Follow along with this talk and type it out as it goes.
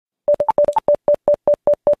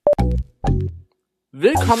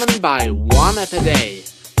Willkommen bei One App a Day.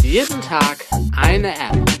 Jeden Tag eine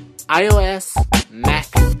App. iOS, Mac,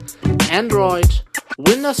 Android,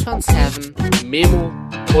 Windows Phone 7, Memo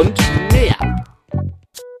und mehr.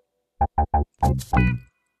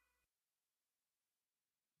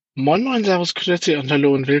 Moin Moin, Servus, Grüezi und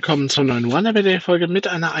Hallo und willkommen zur neuen One App a Day Folge mit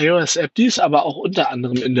einer iOS-App, die es aber auch unter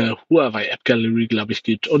anderem in der Huawei App Gallery, glaube ich,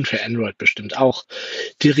 gibt und für Android bestimmt auch.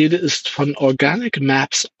 Die Rede ist von Organic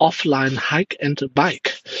Maps Offline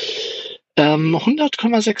Hike&Bike.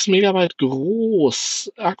 100,6 Megabyte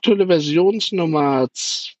groß, aktuelle Versionsnummer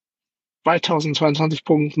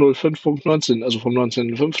 2022.05.19, also vom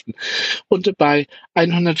 19.05. Und bei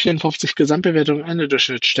 154 Gesamtbewertungen eine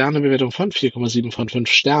Durchschnittssternebewertung von 4,7 von 5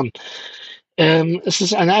 Sternen. Es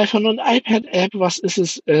ist eine iPhone- und iPad-App. Was ist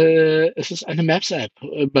es? Es ist eine Maps-App,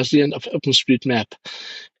 basierend auf OpenStreetMap.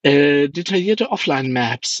 Detaillierte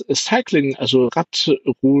Offline-Maps, Cycling, also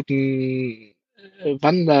Radrouten,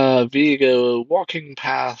 Wanderwege, Walking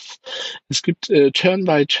Path. Es gibt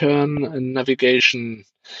Turn-by-Turn Navigation,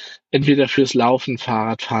 entweder fürs Laufen,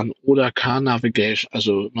 Fahrradfahren oder Car Navigation,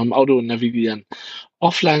 also mit dem Auto navigieren.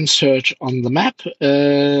 Offline Search on the Map,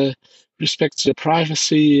 respects your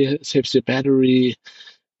privacy, saves your battery,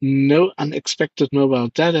 no unexpected mobile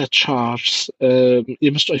data charges.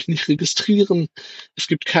 Ihr müsst euch nicht registrieren. Es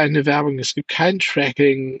gibt keine Werbung, es gibt kein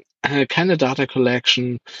Tracking, keine Data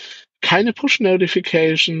Collection, keine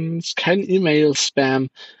Push-Notifications, kein E-Mail-Spam.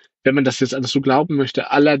 Wenn man das jetzt alles so glauben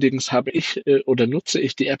möchte, allerdings habe ich oder nutze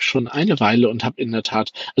ich die App schon eine Weile und habe in der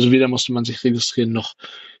Tat, also weder musste man sich registrieren, noch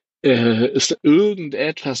ist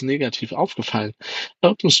irgendetwas negativ aufgefallen.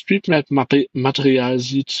 OpenStreetMap-Material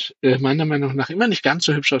sieht meiner Meinung nach immer nicht ganz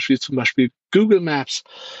so hübsch aus wie zum Beispiel Google Maps,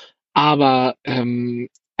 aber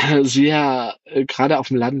sehr, gerade auf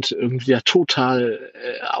dem Land, irgendwie ja total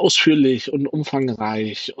ausführlich und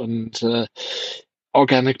umfangreich und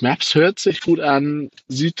Organic Maps hört sich gut an,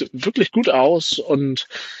 sieht wirklich gut aus und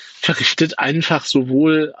verrichtet einfach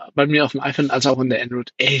sowohl bei mir auf dem iPhone als auch in der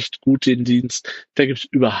Android echt gut den Dienst. Da gibt es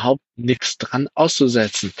überhaupt nichts dran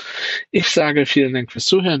auszusetzen. Ich sage vielen Dank fürs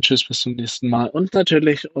Zuhören, tschüss, bis zum nächsten Mal und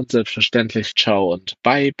natürlich und selbstverständlich ciao und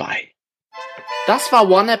bye bye. Das war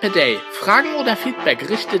One App a Day. Fragen oder Feedback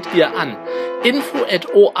richtet ihr an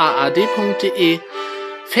info@oaad.de,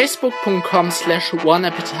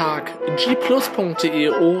 facebook.com/oneappatag,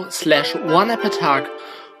 gplus.io/oneappatag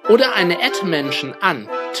oder eine @Menschen an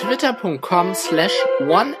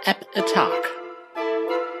twitter.com/oneappatag.